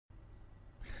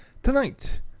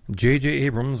Tonight, J.J.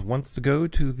 Abrams wants to go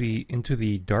into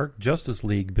the Dark Justice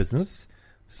League business.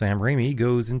 Sam Raimi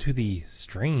goes into the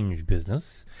strange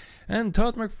business. And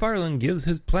Todd McFarlane gives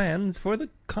his plans for the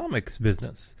comics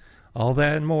business. All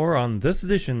that and more on this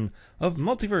edition of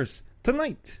Multiverse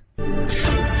Tonight.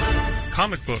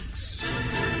 Comic books,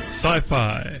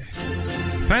 sci-fi,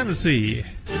 fantasy,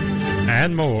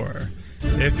 and more.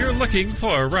 If you're looking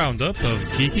for a roundup of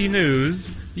geeky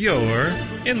news, you're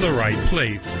in the right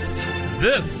place.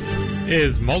 This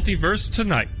is Multiverse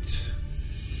Tonight.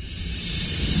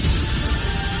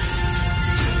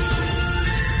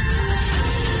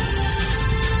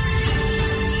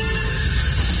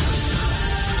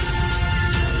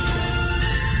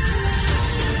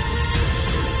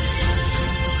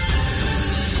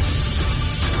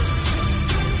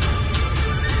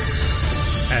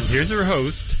 And here's your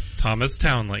host, Thomas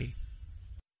Townley.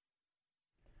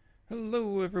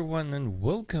 Hello everyone and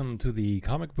welcome to the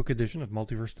comic book edition of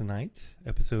Multiverse Tonight,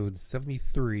 episode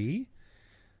 73.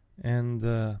 And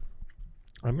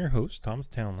I'm your host, Thomas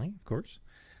Townley, of course.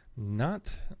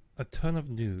 Not a ton of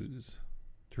news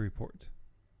to report.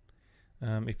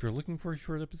 If you're looking for a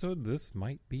short episode, this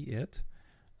might be it.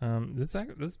 This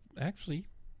actually,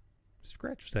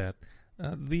 scratch that.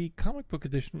 The comic book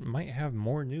edition might have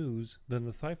more news than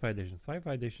the sci-fi edition.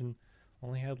 Sci-fi edition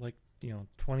only had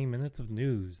 20 minutes of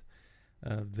news.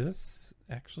 This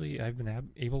actually, I've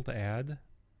been able to add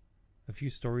a few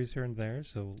stories here and there,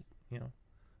 so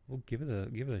we'll give it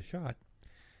a shot.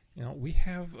 We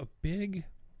have a big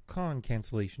con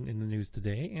cancellation in the news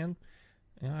today, and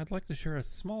I'd like to share a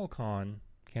small con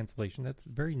cancellation that's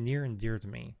very near and dear to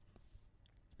me.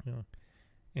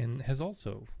 And has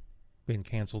also been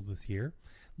canceled this year.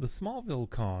 The Smallville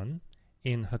Con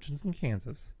in Hutchinson,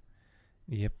 Kansas.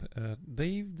 Yep,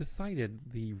 they've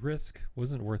decided the risk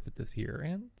wasn't worth it this year,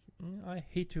 and I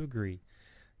hate to agree.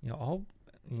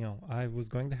 I was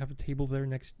going to have a table there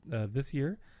this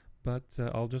year, but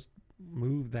I'll just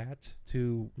move that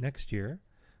to next year,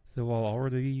 so I'll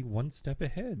already be one step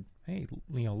ahead. Hey,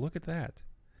 look at that.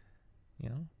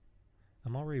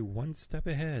 I'm already one step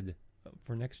ahead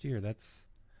for next year. That's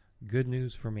good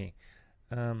news for me.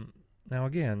 Now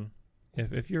again,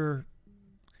 if you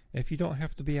don't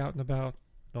have to be out and about,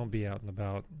 don't be out and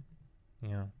about.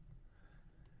 I'm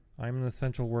an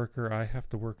essential worker. I have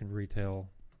to work in retail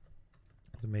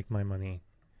to make my money.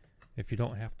 If you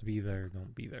don't have to be there,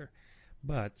 don't be there.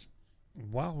 But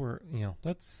while we're,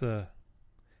 let's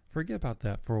forget about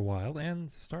that for a while and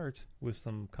start with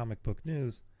some comic book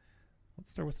news. Let's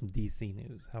start with some DC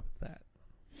news. How about that?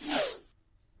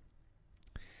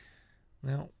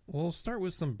 Now, we'll start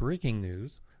with some breaking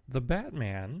news. The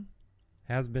Batman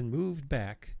has been moved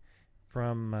back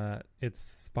from its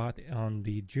spot on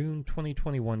the June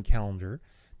 2021 calendar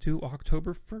to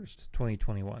October 1st,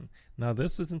 2021. Now,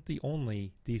 this isn't the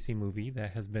only DC movie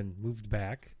that has been moved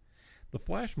back. The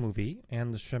Flash movie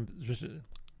and the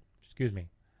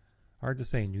hard to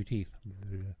say, new teeth.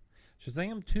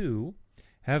 Shazam 2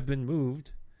 have been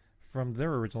moved from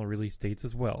their original release dates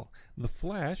as well. The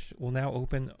Flash will now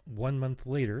open 1 month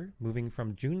later, moving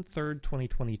from June 3rd,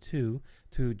 2022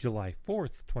 to July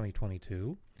 4th,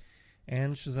 2022.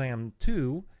 And Shazam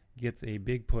 2 gets a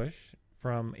big push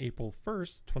from April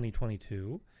 1st,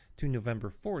 2022 to November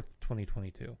 4th,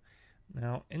 2022.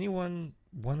 Now, anyone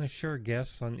want to share a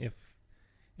guess on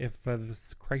if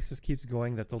this crisis keeps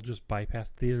going, that they'll just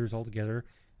bypass theaters altogether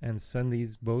and send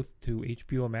these both to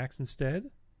HBO Max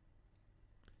instead?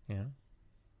 Yeah,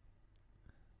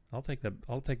 I'll take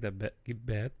that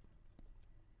bet.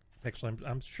 Actually,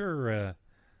 I'm sure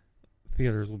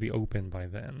theaters will be open by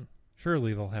then.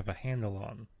 Surely they'll have a handle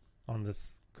on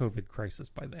this COVID crisis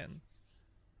by then.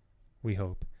 We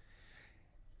hope.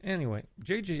 Anyway,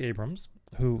 J.J. Abrams,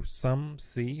 who some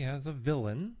see as a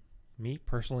villain, me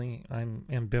personally, I'm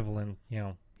ambivalent.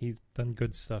 He's done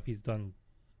good stuff. He's done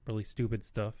really stupid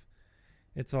stuff.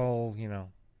 It's all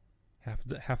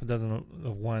half a dozen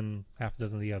of one, half a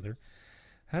dozen of the other,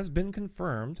 has been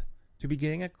confirmed to be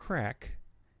getting a crack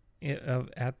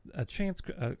at a chance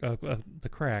the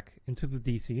crack into the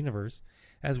DC universe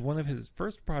as one of his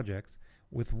first projects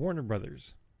with Warner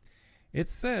Brothers.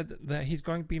 It's said that he's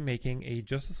going to be making a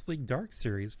Justice League Dark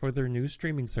series for their new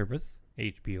streaming service,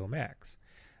 HBO Max.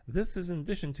 This is in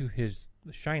addition to his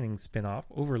Shining spin-off,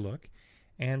 Overlook,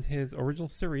 and his original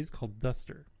series called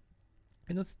Duster.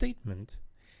 In a statement,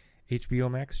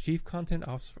 HBO Max Chief Content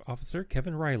Officer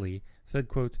Kevin Riley said,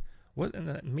 quote, "What an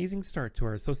amazing start to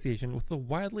our association with the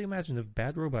wildly imaginative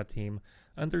Bad Robot team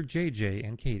under JJ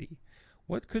and Katie.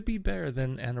 What could be better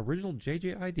than an original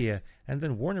JJ idea and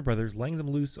then Warner Brothers laying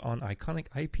them loose on iconic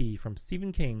IP from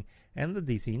Stephen King and the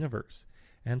DC Universe?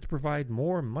 and to provide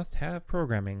more must-have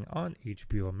programming on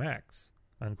HBO Max,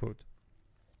 unquote.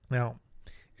 Now,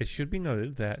 it should be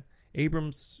noted that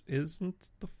Abrams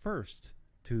isn't the first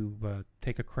to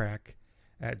take a crack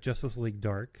at Justice League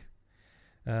Dark.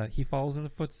 He follows in the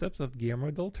footsteps of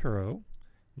Guillermo del Toro.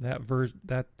 That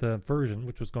version,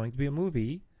 which was going to be a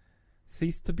movie,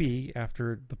 ceased to be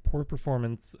after the poor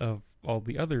performance of all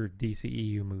the other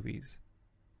DCEU movies.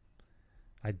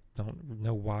 I don't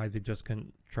know why they just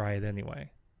couldn't try it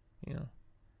anyway.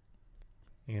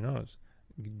 Who knows?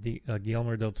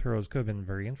 Guillermo del Toro's could have been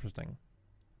very interesting,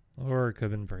 or it could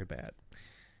have been very bad.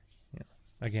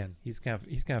 Again, he's kind of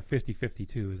 50-50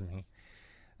 too, isn't he?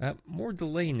 More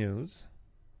delay news.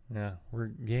 Yeah, we're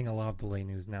getting a lot of delay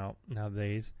news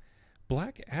nowadays.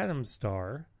 Black Adam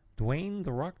star Dwayne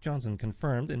 "The Rock" Johnson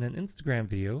confirmed in an Instagram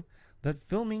video that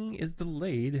filming is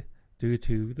delayed due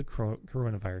to the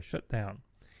coronavirus shutdown.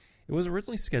 It was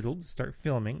originally scheduled to start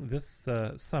filming this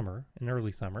summer, in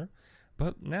early summer,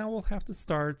 but now we'll have to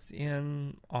start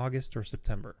in August or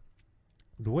September.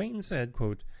 Dwayne said,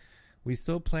 quote, "We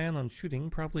still plan on shooting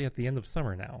probably at the end of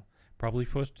summer now, probably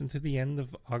pushed into the end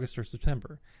of August or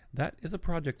September. That is a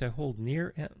project I hold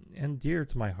near and dear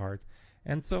to my heart,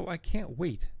 and so I can't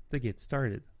wait to get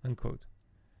started," unquote.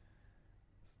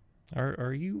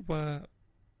 Are you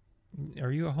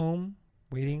at home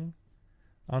waiting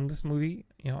on this movie?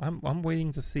 I'm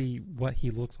waiting to see what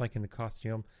he looks like in the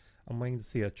costume. I'm waiting to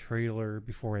see a trailer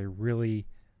before I really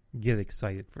get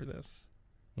excited for this.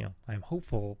 I'm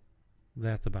hopeful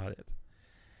that's about it.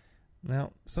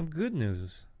 Now, some good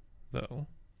news, though.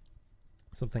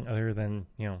 Something other than,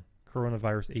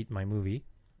 coronavirus ate my movie.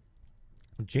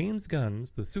 James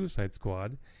Gunn's The Suicide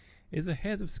Squad is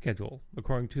ahead of schedule,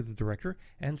 according to the director,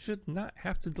 and should not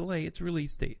have to delay its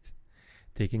release date.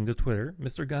 Taking to Twitter,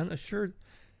 Mr. Gunn assured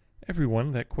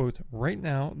everyone that, quote, "Right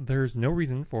now, there's no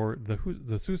reason for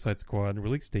the Suicide Squad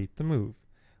release date to move.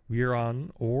 We are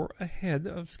on or ahead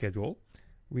of schedule.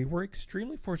 We were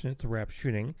extremely fortunate to wrap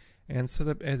shooting and set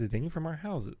up editing from our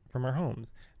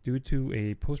homes, due to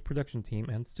a post-production team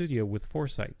and studio with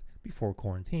foresight before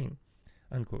quarantine,"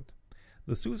 unquote.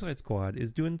 The Suicide Squad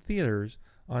is due in theaters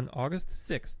on August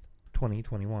 6th,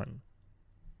 2021.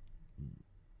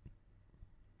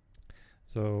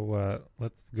 So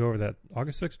let's go over that.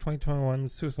 August 6th, 2021,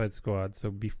 Suicide Squad.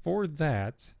 So before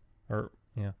that,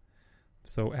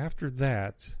 so after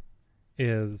that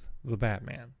is The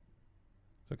Batman.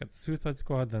 So I got the Suicide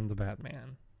Squad, then The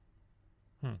Batman.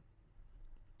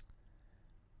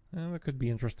 That could be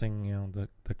interesting,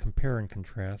 the compare and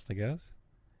contrast, I guess.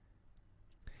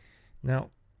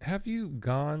 Now, have you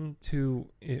gone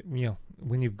to,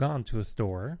 when you've gone to a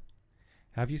store,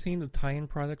 have you seen the tie-in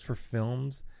products for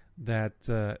films that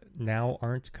now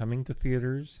aren't coming to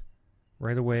theaters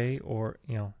right away, or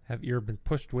have either been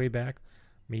pushed way back?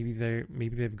 Maybe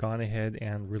they've gone ahead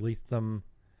and released them,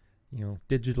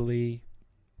 digitally,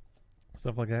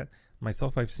 stuff like that.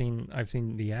 Myself, I've seen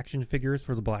the action figures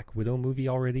for the Black Widow movie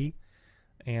already,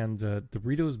 and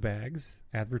Doritos bags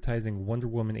advertising Wonder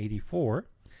Woman 84.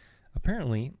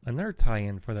 Apparently, another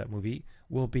tie-in for that movie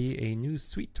will be a new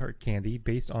sweet tart candy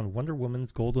based on Wonder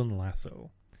Woman's Golden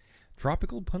Lasso.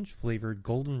 Tropical punch flavored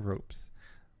golden ropes.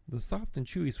 The soft and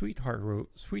chewy sweet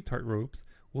tart ropes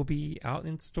will be out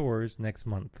in stores next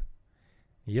month.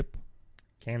 Yep,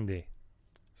 candy,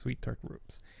 sweet tart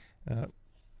ropes.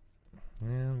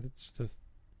 And it's just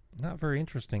not very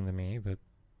interesting to me, but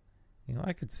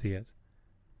I could see it.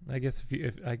 I guess if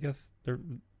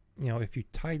you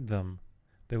tied them,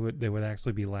 they would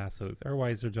actually be lassos.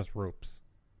 Otherwise, they're just ropes.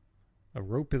 A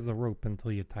rope is a rope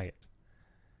until you tie it.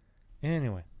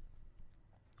 Anyway,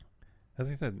 as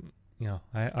I said,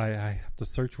 I have to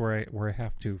search where I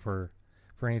have to for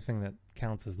anything that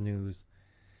counts as news.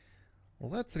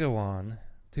 Let's go on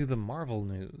to the Marvel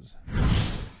news.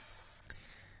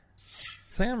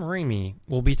 Sam Raimi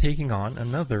will be taking on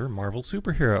another Marvel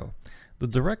superhero. The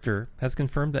director has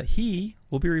confirmed that he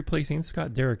will be replacing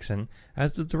Scott Derrickson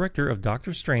as the director of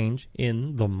Doctor Strange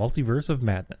in the Multiverse of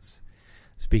Madness.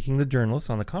 Speaking to journalists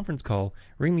on the conference call,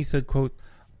 Raimi said, quote,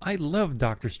 "I loved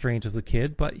Doctor Strange as a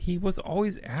kid, but he was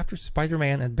always after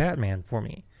Spider-Man and Batman for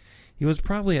me. He was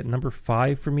probably at number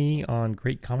 5 for me on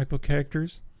great comic book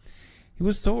characters. He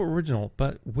was so original,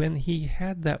 but when he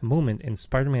had that moment in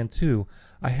Spider-Man 2,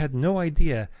 I had no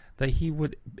idea that he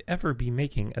would ever be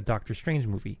making a Doctor Strange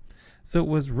movie. So it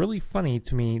was really funny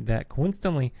to me that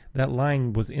coincidentally that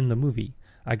line was in the movie.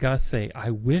 I gotta say, I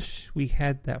wish we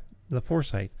had the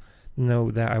foresight to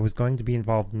know that I was going to be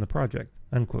involved in the project,"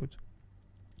 unquote.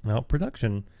 Now,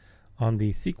 production on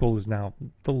the sequel is now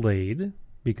delayed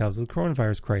because of the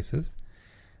coronavirus crisis,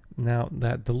 Now,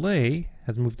 that delay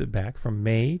has moved it back from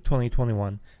May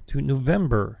 2021 to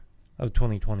November of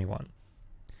 2021.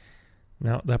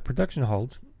 Now, that production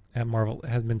halt at Marvel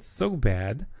has been so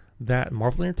bad that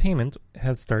Marvel Entertainment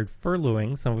has started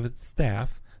furloughing some of its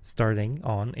staff starting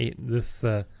on this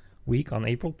week on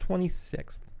April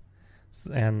 26th.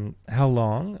 And how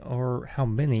long or how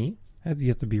many has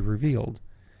yet to be revealed.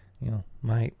 You know,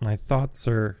 my thoughts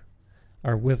are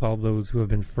with all those who have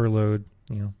been furloughed.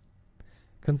 You know,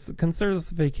 consider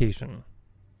this a vacation.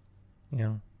 You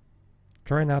know,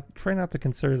 try not to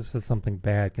consider this as something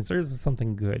bad. Consider this as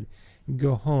something good. You can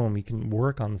go home. You can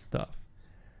work on stuff.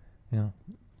 You know,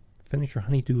 finish your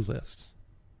honey-do lists.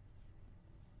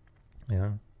 You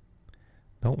know,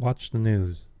 don't watch the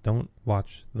news. Don't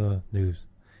watch the news,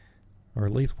 or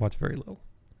at least watch very little.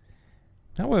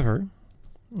 However,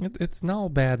 it's not all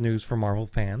bad news for Marvel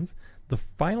fans. The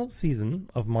final season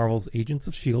of Marvel's Agents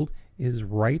of S.H.I.E.L.D. is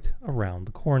right around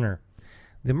the corner.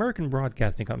 The American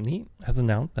Broadcasting Company has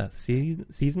announced that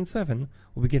Season 7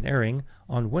 will begin airing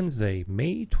on Wednesday,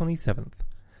 May 27th.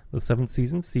 The 7th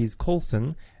season sees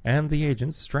Coulson and the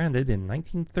agents stranded in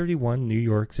 1931 New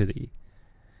York City.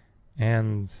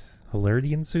 And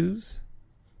hilarity ensues?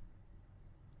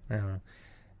 I don't know.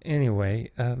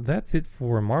 Anyway, that's it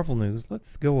for Marvel news.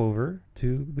 Let's go over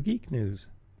to the geek news.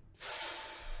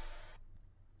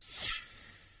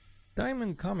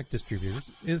 Diamond Comic Distributors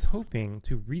is hoping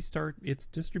to restart its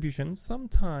distribution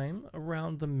sometime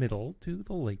around the middle to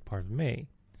the late part of May.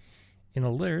 In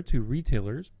a letter to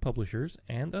retailers, publishers,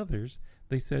 and others,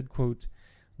 they said, quote,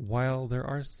 "While there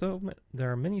are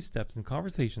many steps and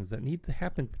conversations that need to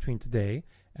happen between today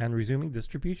and resuming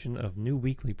distribution of new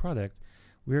weekly product,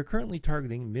 we are currently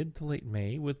targeting mid to late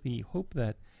May with the hope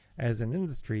that, as an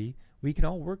industry, we can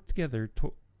all work together.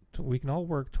 We can all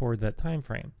work toward that time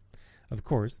frame. Of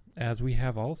course, as we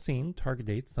have all seen, target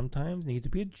dates sometimes need to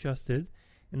be adjusted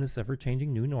in this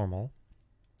ever-changing new normal,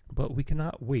 but we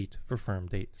cannot wait for firm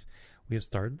dates. We have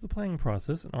started the planning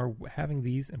process and are having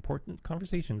these important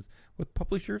conversations with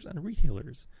publishers and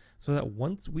retailers so that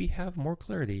once we have more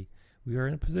clarity, we are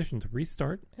in a position to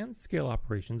restart and scale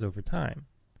operations over time."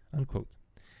 Unquote.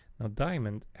 Now,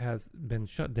 Diamond has been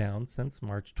shut down since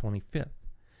March 25th.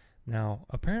 Now,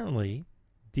 apparently,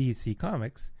 DC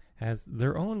Comics has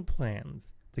their own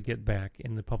plans to get back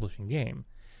in the publishing game,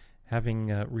 having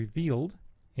revealed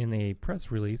in a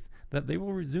press release that they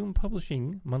will resume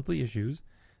publishing monthly issues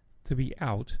to be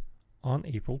out on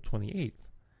April 28th.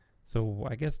 So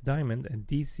I guess Diamond and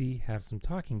DC have some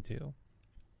talking to.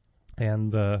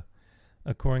 And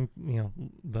according,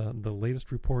 the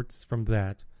latest reports from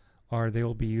that are they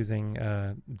will be using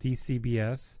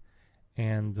DCBS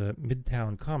and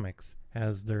Midtown Comics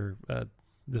as their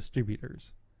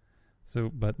distributors. So,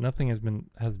 but nothing has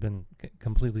been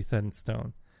completely set in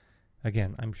stone.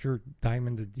 Again, I'm sure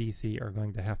Diamond and DC are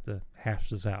going to have to hash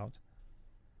this out.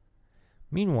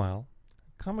 Meanwhile,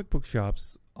 comic book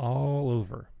shops all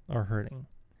over are hurting,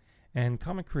 and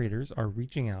comic creators are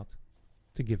reaching out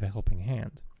to give a helping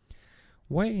hand.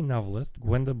 YA novelist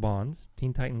Gwenda Bond,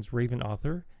 Teen Titans Raven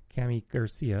author Cami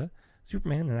Garcia,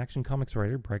 Superman and Action Comics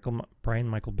writer Brian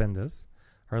Michael Bendis,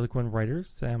 Harley Quinn writer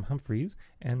Sam Humphries,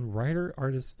 and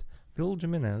writer-artist Phil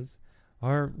Jimenez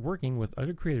are working with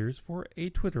other creators for a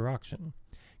Twitter auction.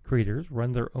 Creators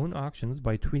run their own auctions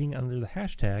by tweeting under the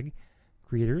hashtag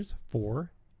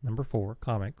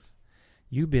creators4comics.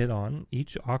 You bid on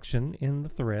each auction in the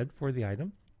thread for the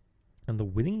item, and the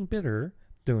winning bidder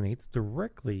donates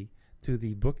directly to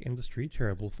the Book Industry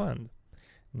Charitable Fund.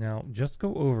 Now, just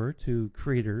go over to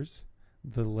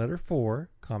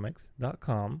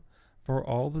creators4comics.com for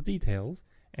all the details,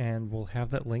 and we'll have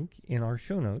that link in our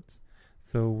show notes.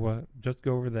 So just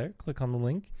go over there, click on the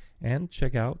link, and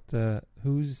check out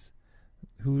who's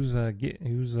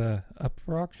up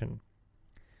for auction.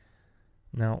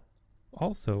 Now,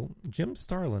 also, Jim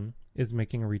Starlin is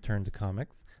making a return to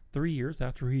comics 3 years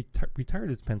after he retired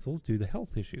his pencils due to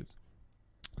health issues.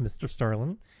 Mr.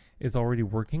 Starlin is already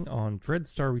working on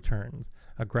Dreadstar Returns,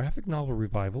 a graphic novel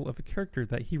revival of a character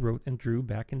that he wrote and drew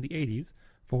back in the 80s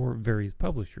for various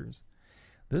publishers.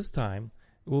 This time,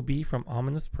 it will be from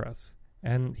Ominous Press,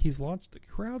 and he's launched a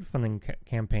crowdfunding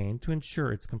campaign to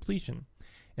ensure its completion.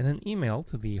 In an email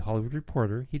to the Hollywood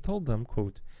Reporter, he told them,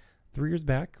 quote, 3 years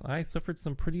back, I suffered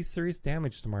some pretty serious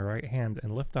damage to my right hand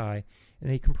and left eye in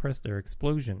a compressed air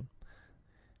explosion.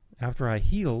 After I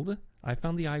healed, I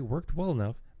found the eye worked well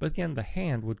enough, but again the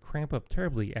hand would cramp up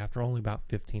terribly after only about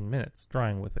 15 minutes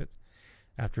drying with it.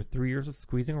 After 3 years of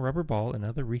squeezing a rubber ball and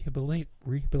other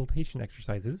rehabilitation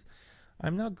exercises,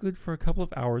 I'm now good for a couple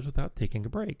of hours without taking a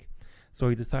break. So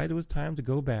I decided it was time to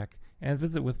go back and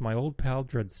visit with my old pal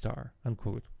Dreadstar,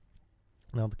 unquote.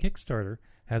 Now, the Kickstarter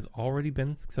has already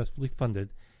been successfully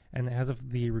funded, and as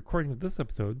of the recording of this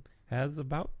episode, has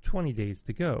about 20 days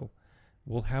to go.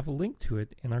 We'll have a link to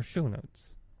it in our show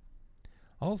notes.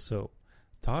 Also,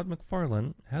 Todd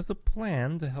McFarlane has a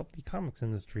plan to help the comics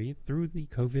industry through the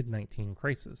COVID-19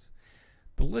 crisis.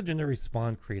 The legendary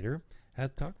Spawn creator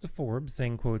has talked to Forbes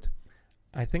saying, quote,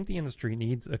 "I think the industry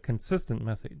needs a consistent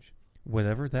message.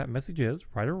 Whatever that message is,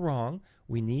 right or wrong,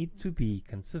 we need to be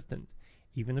consistent,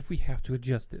 even if we have to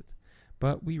adjust it.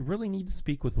 But we really need to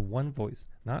speak with one voice,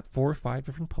 not 4 or 5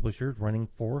 different publishers running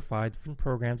 4 or 5 different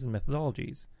programs and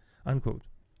methodologies," unquote.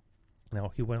 Now,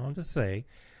 he went on to say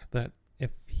that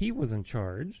if he was in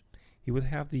charge, he would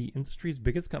have the industry's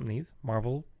biggest companies,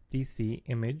 Marvel, DC,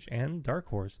 Image, and Dark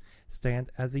Horse,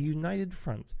 stand as a united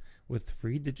front with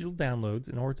free digital downloads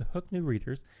in order to hook new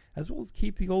readers, as well as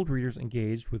keep the old readers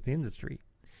engaged with the industry.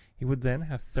 He would then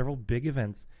have several big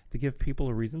events to give people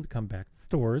a reason to come back to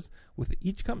stores, with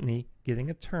each company getting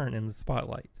a turn in the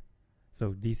spotlight.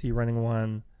 So DC running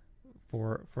one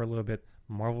for a little bit,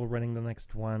 Marvel running the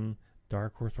next one,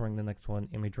 Dark Horse running the next one,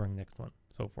 Image running the next one,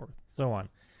 so forth, so on.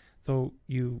 So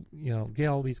you get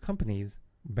all these companies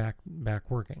back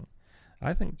working.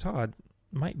 I think Todd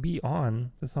might be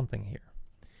on to something here.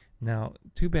 Now,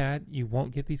 too bad you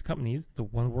won't get these companies to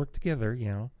want to work together.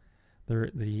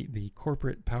 The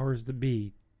corporate powers that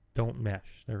be don't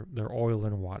mesh. They're oil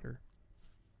and water.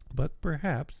 But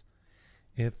perhaps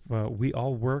if we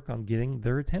all work on getting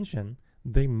their attention,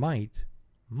 they might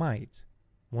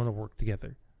want to work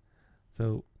together.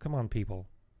 So come on, people.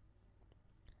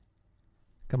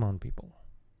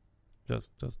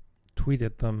 Just tweet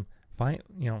at them.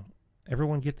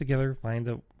 Everyone get together.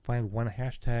 Find one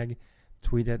hashtag.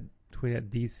 Tweet at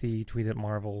DC. Tweet at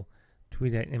Marvel.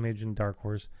 Tweet at Image and Dark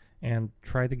Horse, and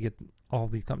try to get all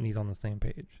these companies on the same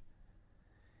page.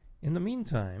 In the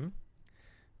meantime,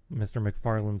 Mr.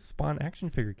 McFarlane's Spawn action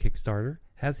figure Kickstarter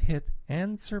has hit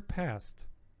and surpassed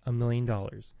 $1 million.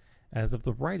 As of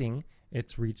the writing,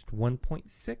 it's reached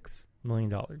 $1.6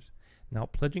 million. Now,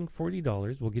 pledging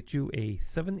 $40 will get you a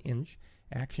 7-inch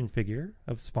action figure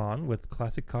of Spawn with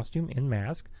classic costume and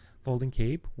mask, folding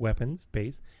cape, weapons,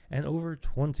 base, and over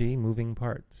 20 moving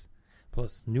parts.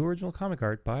 Plus new original comic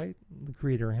art by the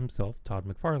creator himself, Todd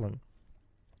McFarlane,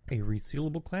 a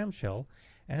resealable clamshell,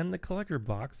 and the collector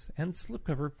box and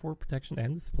slipcover for protection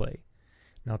and display.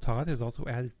 Now, Todd has also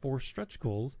added 4 stretch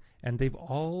goals, and they've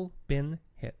all been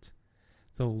hit.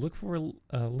 So look for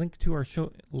a link to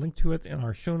it in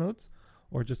our show notes,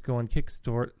 or just go on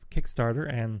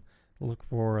Kickstarter and look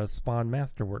for Spawn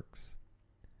Masterworks.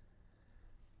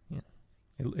 Yeah,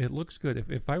 it looks good.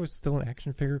 If I was still an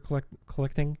action figure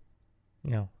collecting,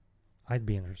 I'd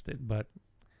be interested. But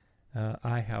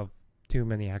I have too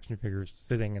many action figures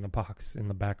sitting in a box in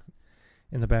the back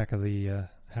of the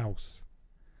house.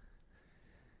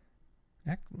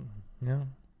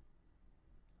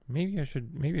 Maybe I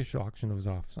should auction those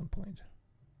off at some point.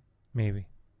 Maybe.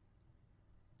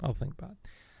 I'll think about it.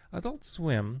 Adult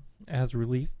Swim has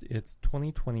released its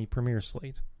 2020 premiere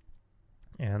slate.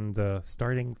 And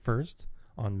starting first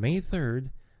on May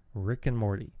 3rd, Rick and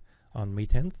Morty. On May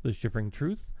 10th, The Shivering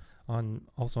Truth.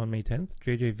 Also on May 10th,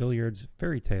 J.J. Villiard's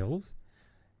Fairy Tales.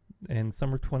 In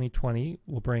summer 2020,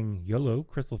 we'll bring YOLO,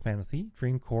 Crystal Fantasy,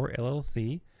 Dreamcore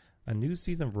LLC, a new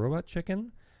season of Robot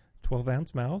Chicken,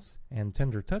 12-Ounce Mouse, and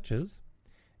Tender Touches.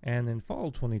 And in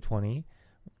fall 2020,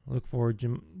 look for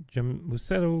Jim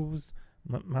Museto's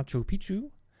Machu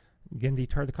Picchu, Gendy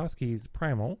Tartakovsky's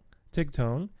Primal,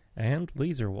 Tigtone, and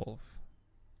Laser Wolf.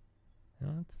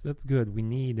 That's good. We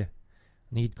need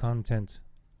content,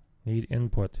 need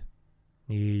input.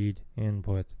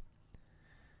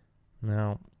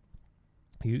 Now,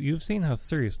 you've seen how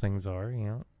serious things are.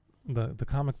 The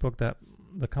comic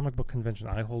book convention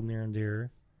I hold near and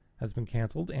dear has been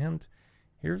canceled, and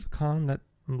here's a con that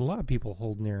a lot of people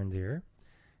hold near and dear.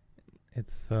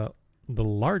 It's the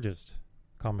largest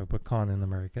comic book con in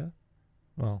America.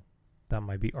 Well, that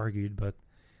might be argued, but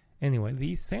anyway,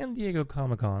 the San Diego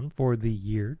Comic-Con for the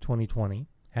year 2020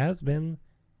 has been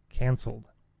canceled.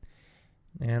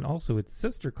 And also its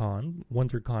sister con,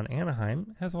 WonderCon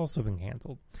Anaheim, has also been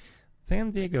canceled.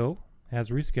 San Diego has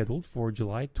rescheduled for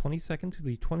July 22nd to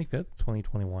the 25th,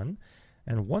 2021,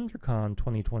 and WonderCon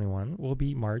 2021 will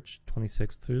be March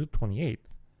 26th to 28th,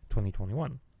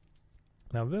 2021.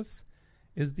 Now, this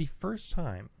is the first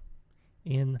time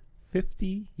in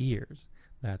 50 years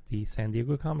that the San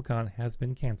Diego Comic-Con has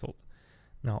been canceled.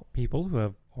 Now, people who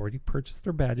have already purchased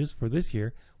their badges for this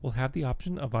year will have the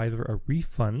option of either a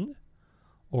refund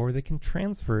or they can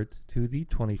transfer it to the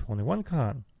 2021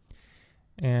 con.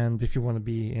 And if you want to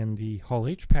be in the Hall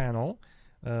H panel,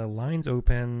 Lines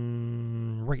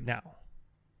open right now.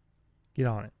 Get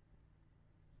on it.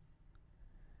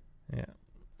 Yeah,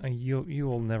 you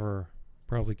will never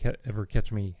probably ever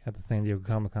catch me at the San Diego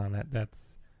Comic-Con.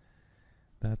 That's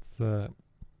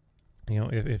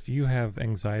if you have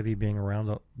anxiety being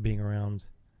around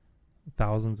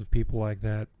thousands of people like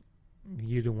that,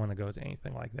 you don't want to go to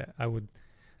anything like that. I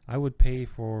would pay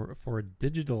for a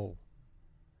digital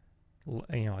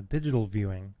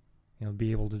viewing,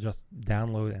 be able to just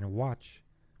download and watch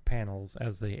panels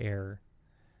as they air,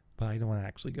 but I don't want to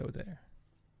actually go there.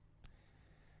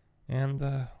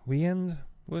 And we end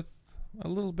with a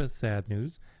little bit sad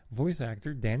news. Voice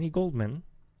actor Danny Goldman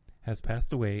has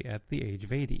passed away at the age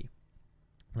of 80.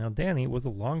 Now, Danny was a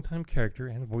longtime character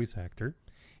and voice actor.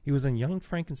 He was in Young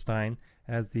Frankenstein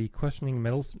as the questioning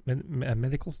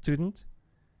medical student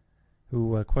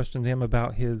who questioned him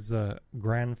about his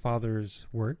grandfather's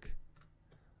work.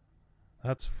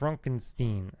 That's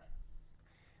Frankenstein.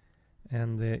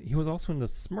 And he was also in the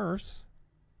Smurfs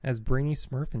as Brainy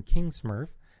Smurf and King Smurf,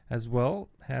 as well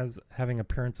as having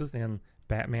appearances in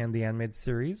Batman the Animated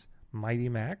Series, Mighty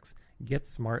Max, Get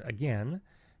Smart Again,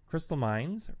 Crystal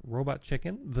Mines, Robot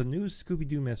Chicken, The New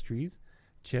Scooby-Doo Mysteries,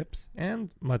 Chips, and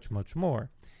much, much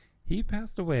more. He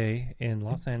passed away in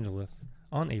Los Angeles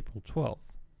on April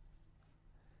 12th.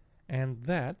 And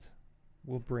that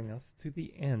will bring us to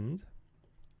the end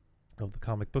of the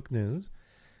comic book news.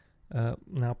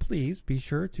 Now, please be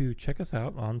sure to check us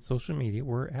out on social media.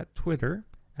 We're at Twitter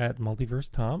at Multiverse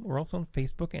Tom. We're also on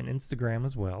Facebook and Instagram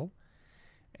as well.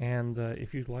 And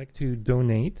if you'd like to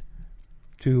donate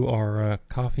to our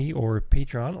Ko-fi or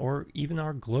Patreon or even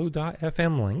our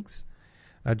Glow.fm links,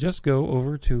 just go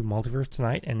over to Multiverse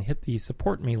Tonight and hit the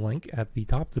Support Me link at the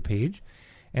top of the page.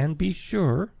 And be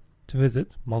sure to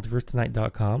visit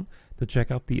multiversetonight.com to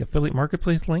check out the affiliate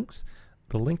marketplace links,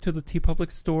 the link to the TeePublic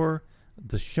store,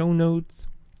 the show notes,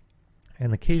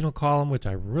 and the occasional column, which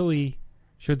I really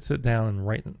should sit down and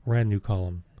write a new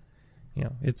column.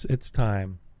 It's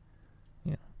time.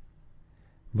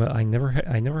 But I never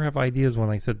have ideas when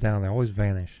I sit down. They always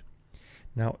vanish.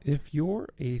 Now, if you're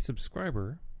a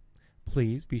subscriber,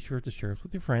 please be sure to share us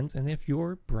with your friends. And if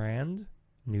you're brand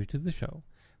new to the show,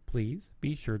 please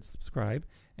be sure to subscribe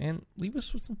and leave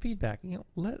us with some feedback.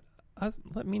 Let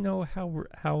me know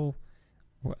how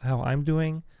I'm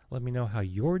doing. Let me know how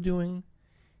you're doing.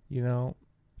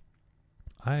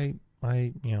 I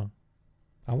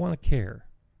want to care.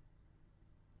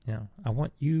 I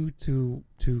want you to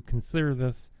consider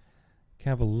this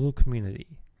kind of a little community.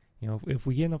 If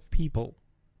we get enough people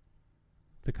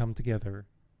to come together,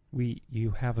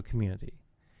 you have a community.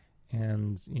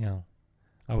 And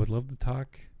I would love to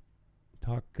talk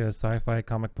sci-fi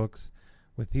comic books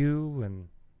with you, and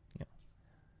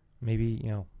maybe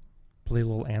play a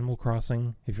little Animal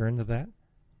Crossing if you're into that.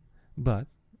 But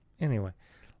anyway,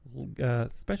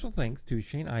 special thanks to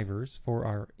Shane Ivers for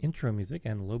our intro music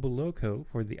and Lobo Loco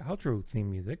for the outro theme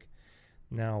music.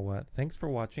 Now, thanks for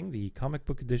watching the comic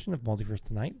book edition of Multiverse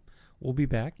Tonight. We'll be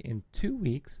back in 2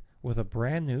 weeks with a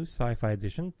brand new sci-fi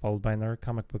edition, followed by another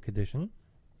comic book edition.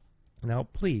 Now,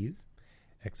 please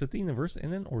exit the universe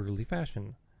in an orderly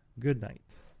fashion. Good night.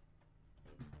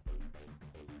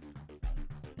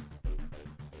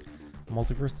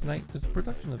 Multiverse Tonight is a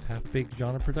production of Half Baked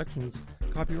Genre Productions.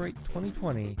 Copyright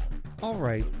 2020. All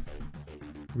rights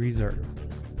reserved.